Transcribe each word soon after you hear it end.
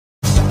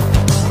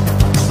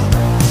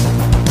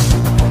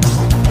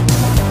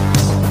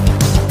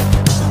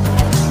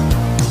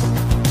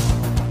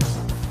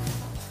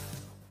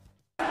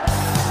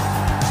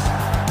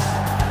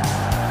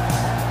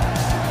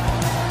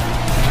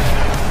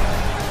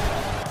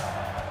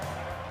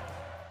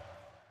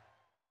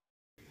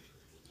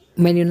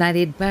Man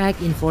United back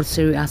in for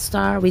Serie A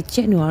star with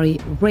January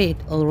rate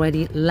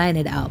already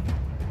lined up.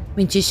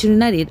 Manchester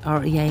United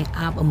are eyeing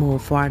up a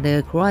move for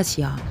the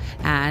Croatia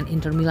and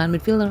Inter Milan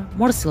midfielder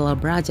Marcelo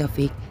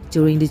Brozovic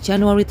during the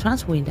January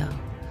transfer window.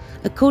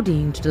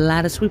 According to the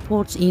latest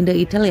reports in the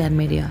Italian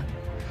media,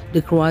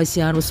 the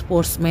Croatian was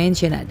first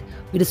mentioned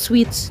with a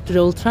switch to the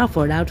Old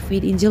Trafford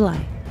outfit in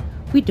July,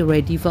 with the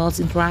Red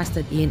Devils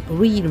interested in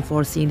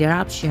reinforcing their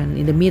option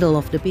in the middle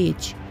of the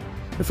pitch.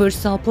 The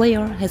versatile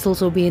player has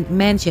also been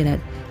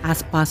mentioned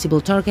as possible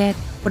target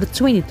for the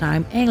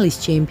 20-time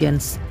English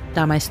champions,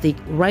 domestic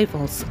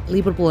rivals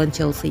Liverpool and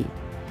Chelsea.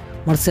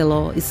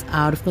 Marcelo is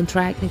out of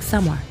contract next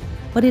summer,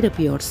 but it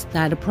appears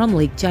that the Premier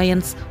League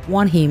giants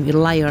want him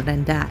earlier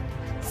than that,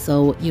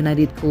 so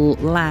United could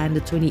land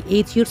the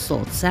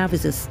 28-year-old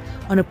services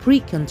on a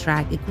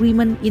pre-contract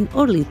agreement in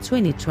early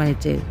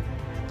 2022.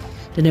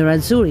 The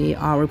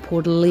Nerazzurri are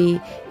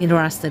reportedly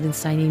interested in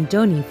signing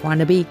Donny for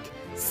the Beek,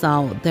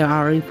 so there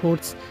are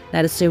reports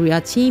that the Serie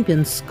A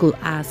champions could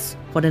ask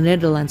for the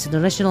Netherlands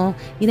international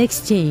in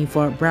exchange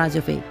for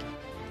Brozovic.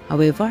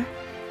 However,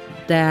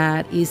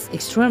 that is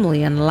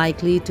extremely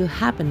unlikely to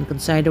happen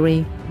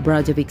considering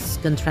Brozovic's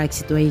contract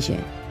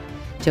situation.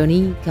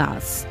 Donny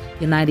cost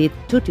United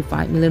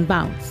 £35 million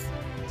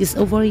just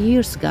over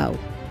years ago,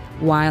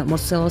 while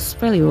Marcelo's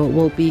value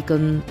will be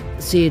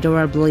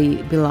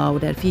considerably below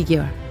that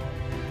figure.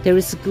 There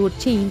is a good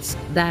chance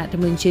that the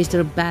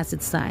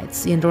Manchester-based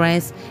side's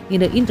interest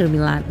in the Inter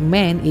Milan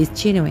man is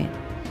genuine,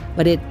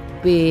 but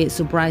it'd be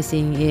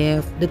surprising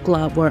if the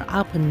club were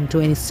open to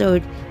any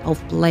sort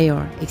of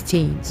player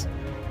exchange.